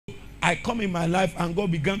I come in my life and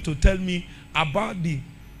God began to tell me about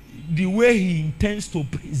the way he intends to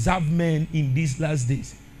preserve men in these last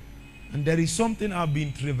days. And there is something I've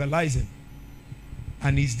been trivializing.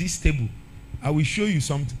 And it's this table. I will show you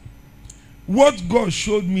something. What God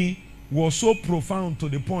showed me was so profound to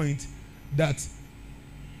the point that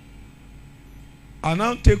I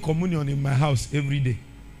now take communion in my house every day.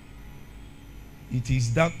 It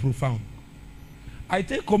is that profound. I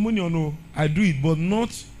take communion, oh, I do it, but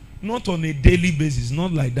not on a daily basis,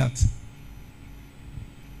 not like that.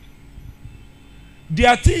 There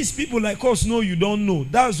are things people like us know you don't know.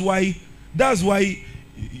 That's why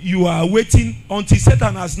you are waiting until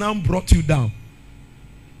Satan has now brought you down.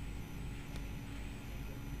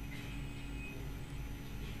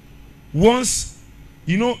 Once,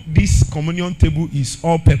 you know, this communion table is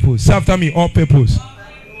all purpose. Say after me, all purpose.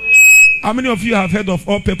 How many of you have heard of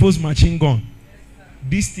all purpose machine gun?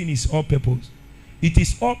 This thing is all purpose. It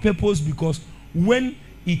is all purpose because when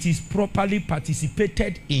it is properly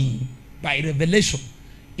participated in by revelation,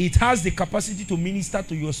 it has the capacity to minister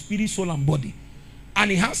to your spirit, soul, and body.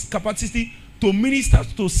 And it has capacity to minister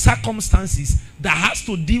to circumstances that has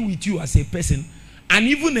to deal with you as a person and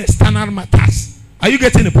even external matters. Are you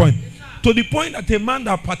getting the point? To the point that a man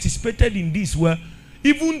that participated in this, where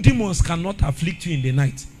even demons cannot afflict you in the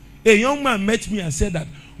night. A young man met me and said that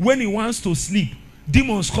when he wants to sleep,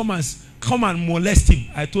 demons come and molest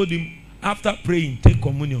him. I told him, after praying, take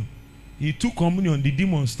communion. He took communion, the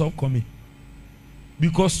demons stopped coming.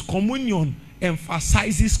 Because communion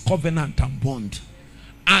emphasizes covenant and bond.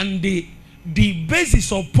 And the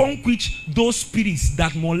basis upon which those spirits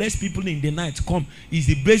that molest people in the night come is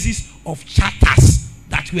the basis of charters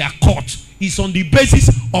that we are caught. It's on the basis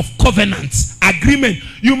of covenants, agreement.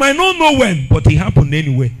 You might not know when, but it happened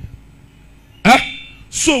anyway.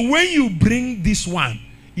 So when you bring this one,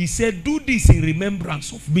 he said, do this in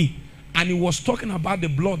remembrance of me. And he was talking about the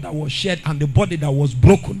blood that was shed and the body that was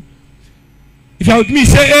broken. If you are with me,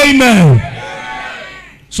 say amen. Amen.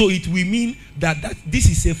 So it will mean that this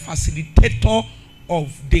is a facilitator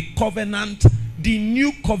of the covenant, the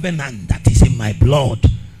new covenant that is in my blood.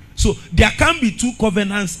 So there can be two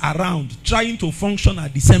covenants around trying to function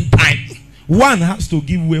at the same time. One has to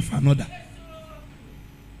give way for another.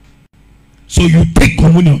 So you take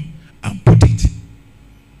communion and put it.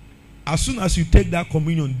 As soon as you take that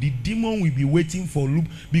communion, the demon will be waiting for loop,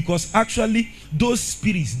 because actually those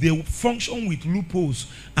spirits, they function with loopholes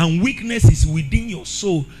and weaknesses within your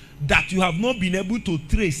soul that you have not been able to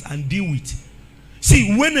trace and deal with.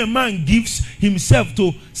 See, when a man gives himself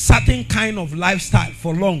to certain kind of lifestyle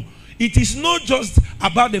for long, it is not just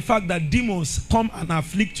about the fact that demons come and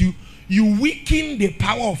afflict you. You weaken the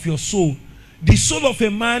power of your soul. The soul of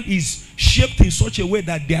a man is shaped in such a way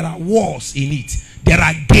that there are walls in it. There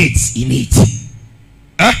are gates in it.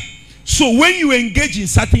 So when you engage in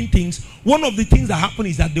certain things, one of the things that happen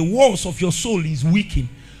is that the walls of your soul is weakened.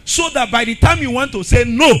 So that by the time you want to say,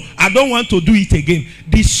 no, I don't want to do it again,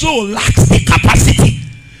 the soul lacks the capacity.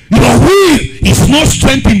 Your will is not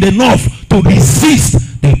strengthened enough to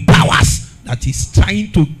resist the powers that is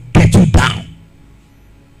trying to get you down.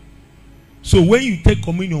 So when you take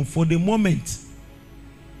communion, for the moment,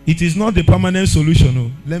 it is not the permanent solution.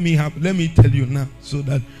 Oh. Let me tell you now, so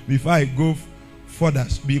that before I go further,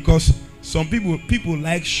 because some people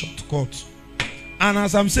like shortcuts. And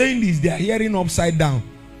as I'm saying this, they are hearing upside down.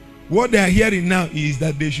 What they are hearing now is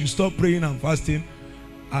that they should stop praying and fasting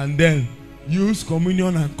and then use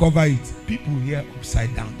communion and cover it. People hear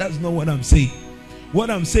upside down. That's not what I'm saying. What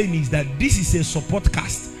I'm saying is that this is a support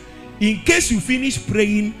cast. In case you finish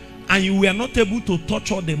praying and you were not able to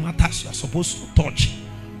touch all the matters you are supposed to touch,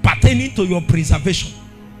 pertaining to your preservation,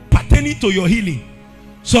 pertaining to your healing.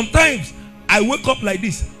 Sometimes I wake up like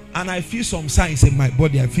this and I feel some signs in my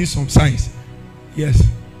body. I feel some signs. Yes,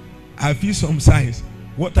 I feel some signs.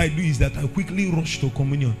 What I do is that I quickly rush to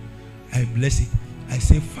communion. I bless it. I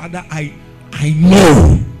say, Father, I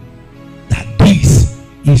know that this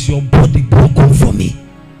is your body broken for me.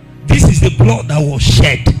 This is the blood that was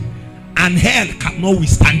shed, and hell cannot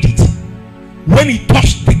withstand it. When it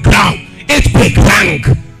touched the ground, earthquake rang.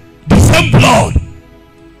 The same blood.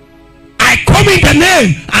 I come in the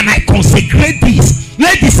name and I consecrate this.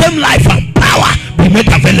 Let the same life and power be made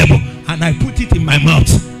available. And I put it in my mouth.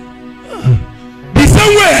 The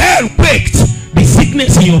same way hell quaked, the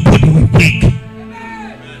sickness in your body will quake.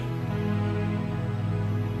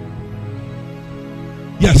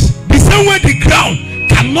 Yes. The same way the ground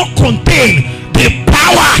cannot contain the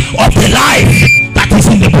power of the life that is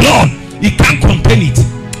in the blood. It can't contain it.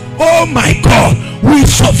 Oh my God. We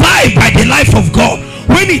survive by the life of God.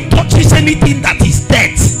 When it touches anything that is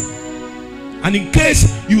dead, And in case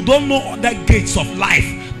you don't know other gates of life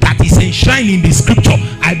that is enshrined in the scripture,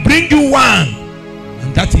 I bring you one,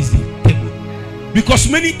 and that is the table. Because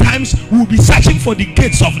many times we will be searching for the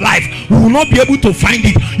gates of life, we will not be able to find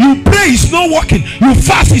it. You pray, it's not working. You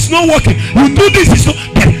fast, it's not working. You do this, it's not.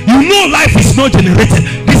 Then you know life is not generated.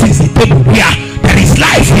 This is the table here. There is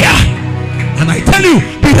life here. And I tell you,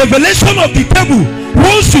 the revelation of the table,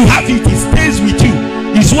 once you have it, it stays with you.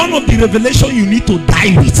 It's one of the revelation you need to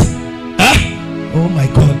die with. Oh my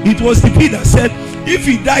God. It was the Peter that said, if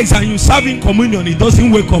he dies and you serve in communion, he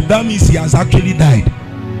doesn't wake up, that means he has actually died.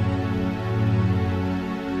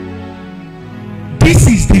 This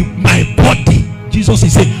is my body. Jesus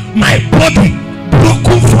is saying, my body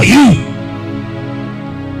broken for you.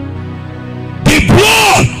 The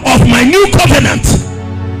blood of my new covenant.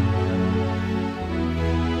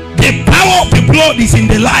 The power of the blood is in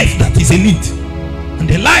the life that is in it. And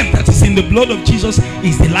the life that is in the blood of Jesus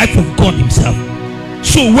is the life of God himself.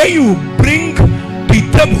 So when you bring the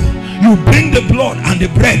table, you bring the blood and the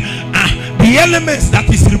bread, the elements that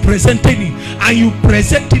is represented in, and you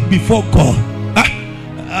present it before God.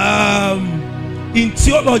 In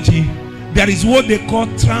theology, there is what they call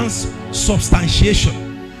transubstantiation.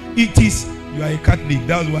 It is, you are a Catholic,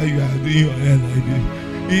 that's why you are doing your hair like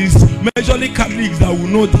this. It's majorly Catholics that will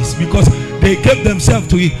know this because they gave themselves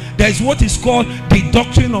to it. There is what is called the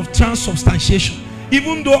doctrine of transubstantiation.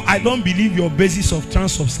 Even though I don't believe your basis of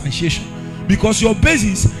transubstantiation, because your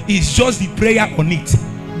basis is just the prayer on it,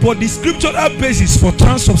 but the scriptural basis for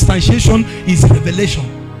transubstantiation is revelation.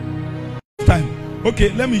 Time. Okay,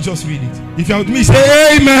 let me just read it. If you are with me,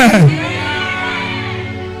 say amen.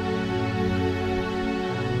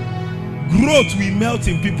 Growth will melt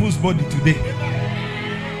in people's body today.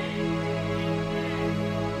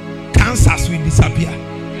 Cancers will disappear.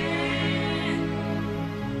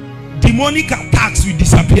 Demonic attacks will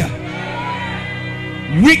disappear.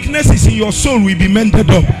 Weaknesses in your soul will be mended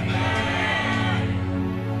up.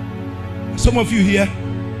 Some of you here,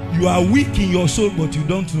 you are weak in your soul, but you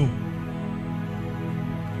don't know.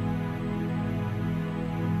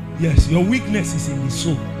 Yes, your weakness is in the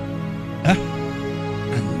soul.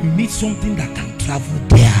 And you need something that can travel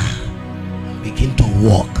there and begin to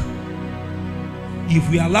walk. If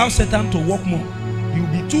we allow Satan to walk more, you'll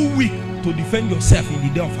be too weak to defend yourself in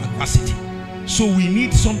the day of adversity. So we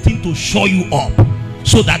need something to show you up,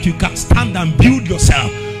 so that you can stand and build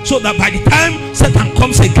yourself, so that by the time Satan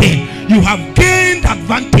comes again, you have gained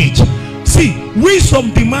advantage. See,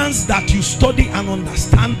 wisdom demands that you study and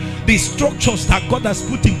understand the structures that God has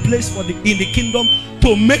put in place for in the kingdom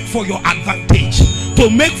to make for your advantage, to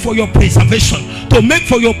make for your preservation, to make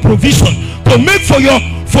for your provision, to make for your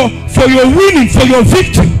winning, for your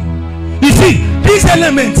victory. You see, these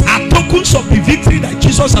elements are tokens of the victory that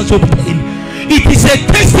Jesus has obtained. It is a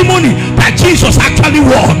testimony that Jesus actually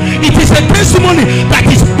won. It is a testimony that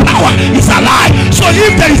his power is alive. So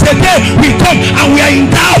if there is a day we come and we are in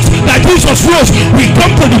doubt that Jesus rose, we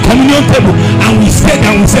come to the communion table and we say,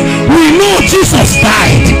 we know Jesus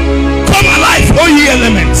died. Come alive, all ye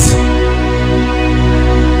elements.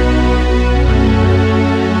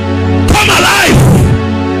 Come alive,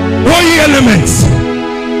 all ye elements.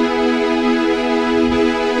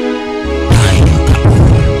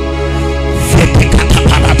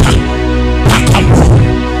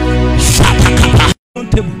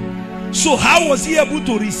 So how was he able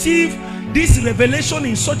to receive this revelation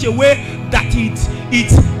in such a way that it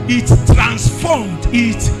transformed,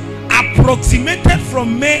 it approximated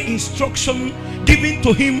from mere instruction given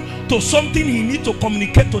to him to something he needed to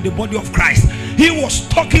communicate to the body of Christ? He was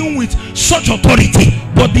talking with such authority,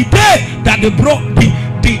 but the day that they brought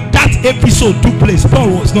that episode took place, Paul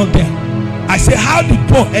was not there. I say, how did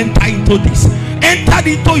Paul enter into this? Entered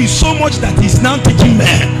into it so much that he's now teaching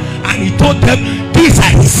men, and he told them, this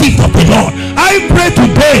I received of the Lord. I pray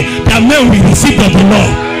today that men will receive of the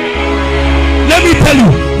Lord. Let me tell you,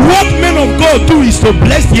 what men of God do is to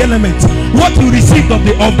bless the elements. What you received of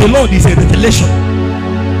the Lord is a revelation.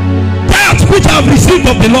 That which I have received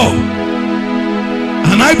of the Lord,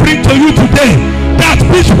 and I bring to you today that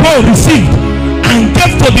which Paul received and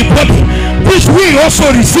gave to the body, which we also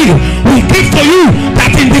receive, we give to you,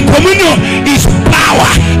 that in the communion is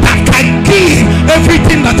power that can give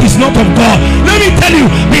everything that is not of God. Let me tell you,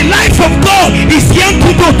 the life of God is the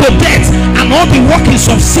antidote to death and all the workings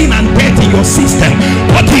of sin and death in your system,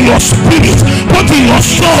 but in your spirit, but in your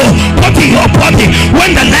soul, but in your body.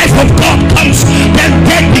 When the life of God comes, then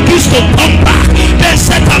death begins to come back, then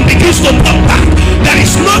Satan begins to come back. There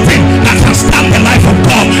is nothing that can stand the life of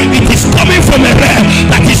God. It is coming from a realm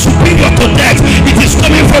that is superior to death. It is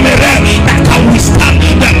coming from a realm that can withstand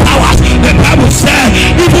the powers. The Bible said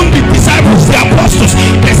even the disciples, they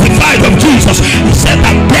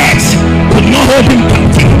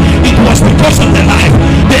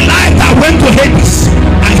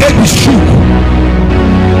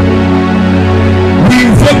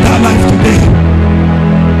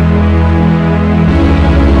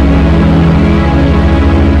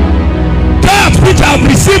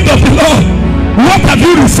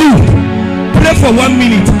you received? Pray for 1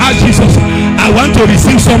 minute. Ask Jesus, I want to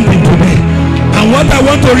receive something today. And what I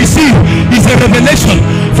want to receive is a revelation.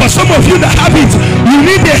 For some of you that have it, you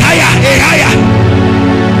need a higher.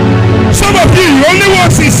 Some of you only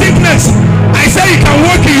work in sickness. I say you can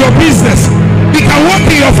work in your business. You can work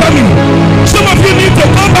in your family. Some of you need to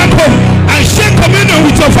go back home and share communion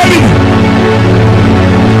with your family.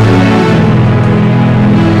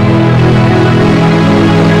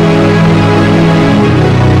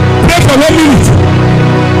 Pray for 1 minute.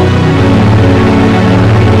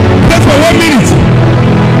 Pray for 1 minute.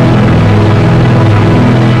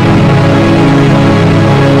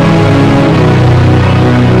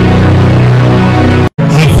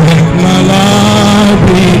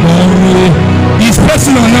 It's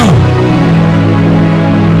personal now.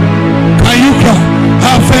 Can you cry?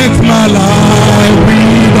 Affect my life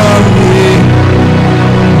without me.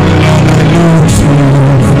 Lord, I look to you.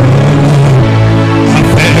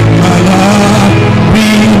 Affect my life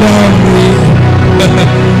without me.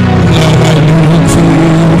 Lord, I look to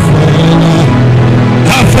you for love.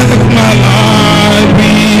 Affect my life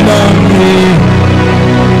without me.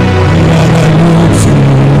 Lord, I look to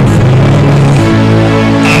you for love.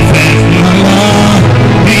 Affect my life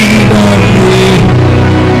without me.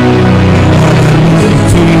 Lord, I look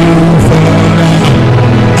to you for love.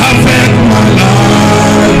 Affect my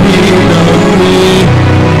life without me.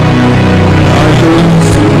 I look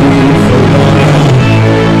to you for love. Affect my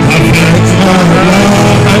life without me.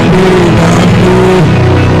 Lord, I look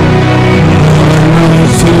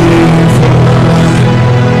to you for love.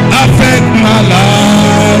 Affect my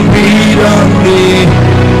life without me.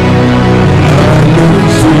 I look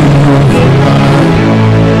to you for love.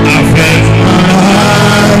 Affect my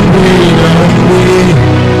life without me.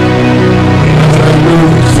 I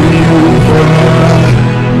look to you for love.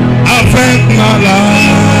 Affect my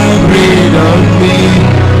life without me.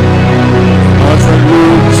 As I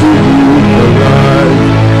look to you for love.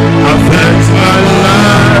 Affect my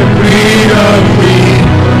life without me.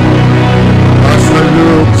 As I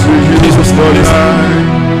look to you for love.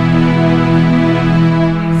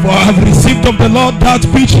 For I have received of the Lord that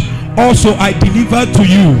which also I delivered to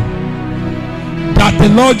you, that the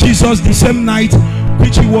Lord Jesus, the same night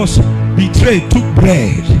which he was betrayed, took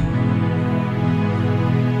bread,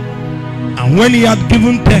 and when he had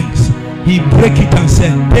given thanks, he brake it and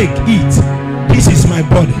said, take, eat, this is my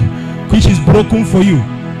body which is broken for you.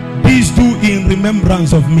 This do in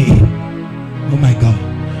remembrance of me. Oh my God.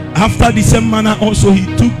 After the same manner also he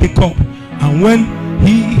took the cup, and when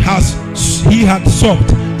he had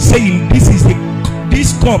supped, saying,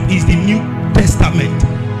 this cup is the New Testament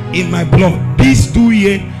in my blood. This do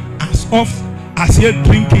ye as oft as ye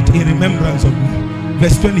drink it in remembrance of me.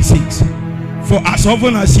 Verse 26. For as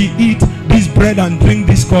often as ye eat this bread and drink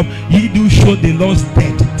this cup, ye do show the Lord's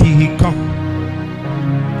death till he come.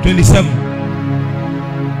 27.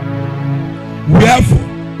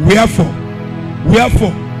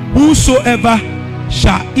 Wherefore, whosoever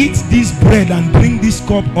shall eat this bread and drink this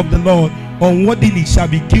cup of the Lord unworthily shall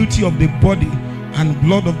be guilty of the body and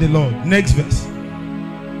blood of the Lord. Next verse.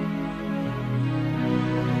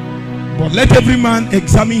 But let every man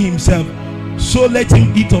examine himself, so let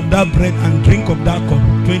him eat of that bread and drink of that cup.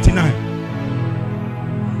 29.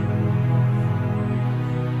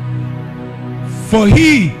 For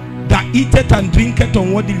he that eateth and drinketh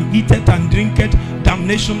unworthily eateth and drinketh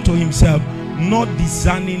damnation to himself, not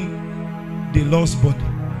discerning the Lord's body.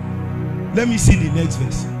 Let me see the next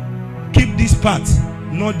verse. Keep this part,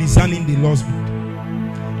 not discerning the Lord's body.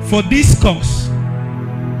 For this cause.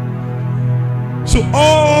 So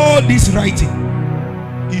all this writing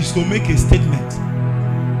is to make a statement,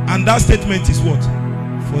 and that statement is what?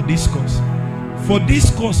 For this cause. For this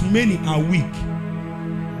cause many are weak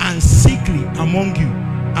and sickly among you,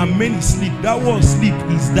 and many sleep. That word sleep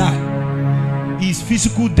is that, is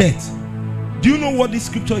physical death. Do you know what this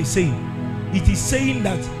scripture is saying? It is saying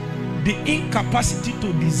that the incapacity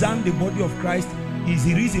to discern the body of Christ is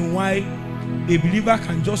the reason why a believer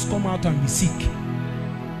can just come out and be sick.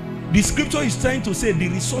 The scripture is trying to say the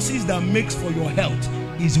resources that makes for your health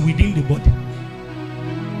is within the body.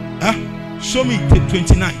 Show me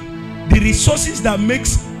 29. The resources that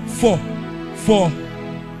makes for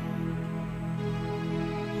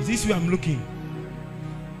is this where I'm looking?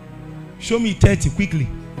 Show me 30 quickly.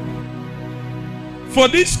 For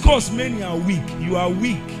this cause many are weak. You are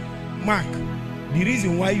weak. Mark, the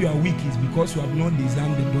reason why you are weak is because you have not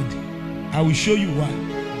discerned the body. I will show you why.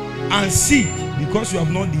 And sick, because you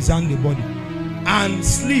have not discerned the body. And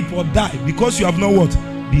sleep or die, because you have not what?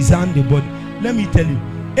 Discerned the body. Let me tell you,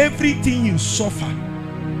 everything you suffer,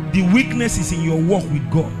 the weakness is in your walk with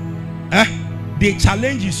God. the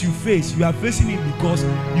challenges you face, you are facing it because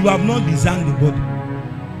you have not designed the body.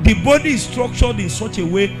 The body is structured in such a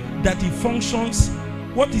way that it functions,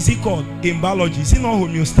 what is it called in biology? Is it not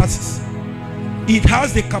homeostasis? It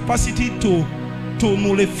has the capacity to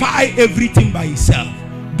nullify everything by itself,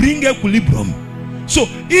 bring equilibrium. So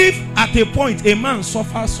if at a point a man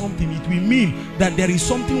suffers something, it will mean that there is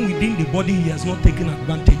something within the body he has not taken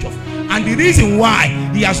advantage of. And the reason why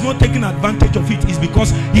he has not taken advantage of it is because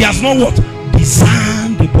he has not what?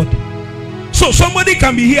 Designed the body. So somebody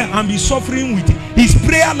can be here and be suffering with it. His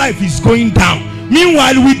prayer life is going down.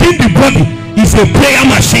 Meanwhile, within the body is a prayer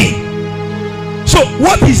machine. So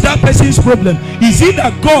what is that person's problem? Is it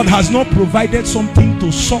that God has not provided something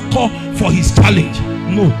to succor for his challenge?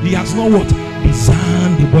 No, he has not what?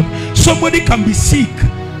 Designed the body. Somebody can be sick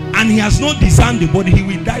and he has not designed the body. He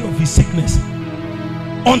will die of his sickness.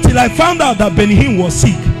 Until I found out that Benny was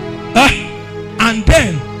sick. And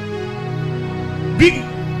then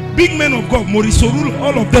big men of God, Maurice Orulo,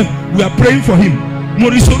 all of them, we are praying for him.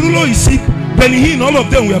 Maurice Orulo is sick. Benny, all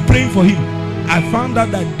of them, we are praying for him. I found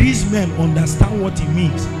out that these men understand what it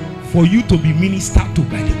means for you to be ministered to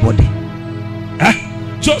by the body.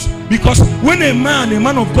 Just because when a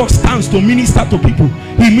man of God stands to minister to people,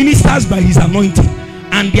 he ministers by his anointing.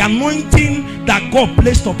 And the anointing that God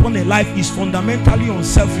placed upon a life is fundamentally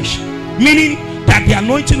unselfish. Meaning that the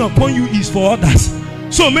anointing upon you is for others.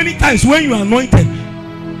 So many times when you are anointed,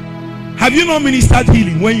 have you not ministered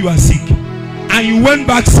healing when you are sick? And you went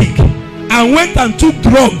back sick and went and took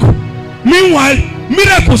drug. Meanwhile,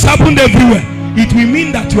 miracles happened everywhere. It will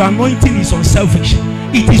mean that your anointing is unselfish.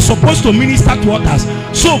 It is supposed to minister to others.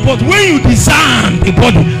 So, but when you discern the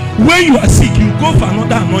body, when you are sick, you go for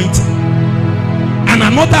another anointing. And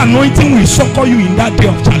another anointing will succor you in that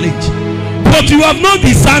day of challenge. But you have not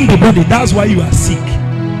discerned the body, that's why you are sick.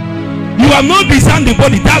 You have not discerned the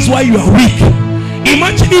body, that's why you are weak.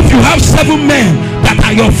 Imagine if you have 7 men that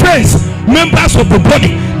are your friends, members of the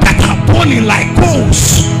body, that are burning like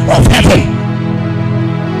coals of heaven.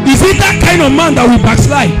 Is it that kind of man that will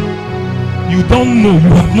backslide? You don't know.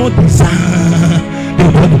 You have not designed the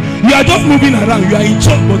body. You are just moving around. You are in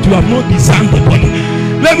church, but you have not designed the body.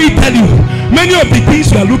 Let me tell you, many of the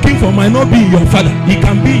things you are looking for might not be in your father. It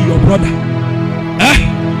can be in your brother.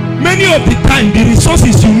 Many of the time, the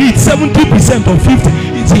resources you need, 70% or 50%,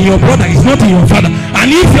 it's in your brother. It's not in your father.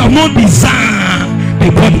 And if you have not designed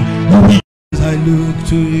the body, you will. As I look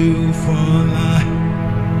to you for life,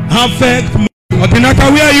 affect me.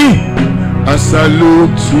 Otinaka, where are you? As I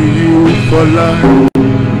look to you for life,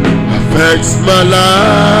 affects my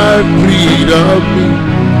life, breathe of me.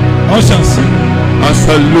 Ushers. As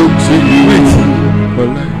I look to you for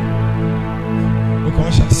life. Okay,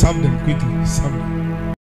 ushers, serve them quickly. Serve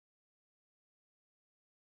them.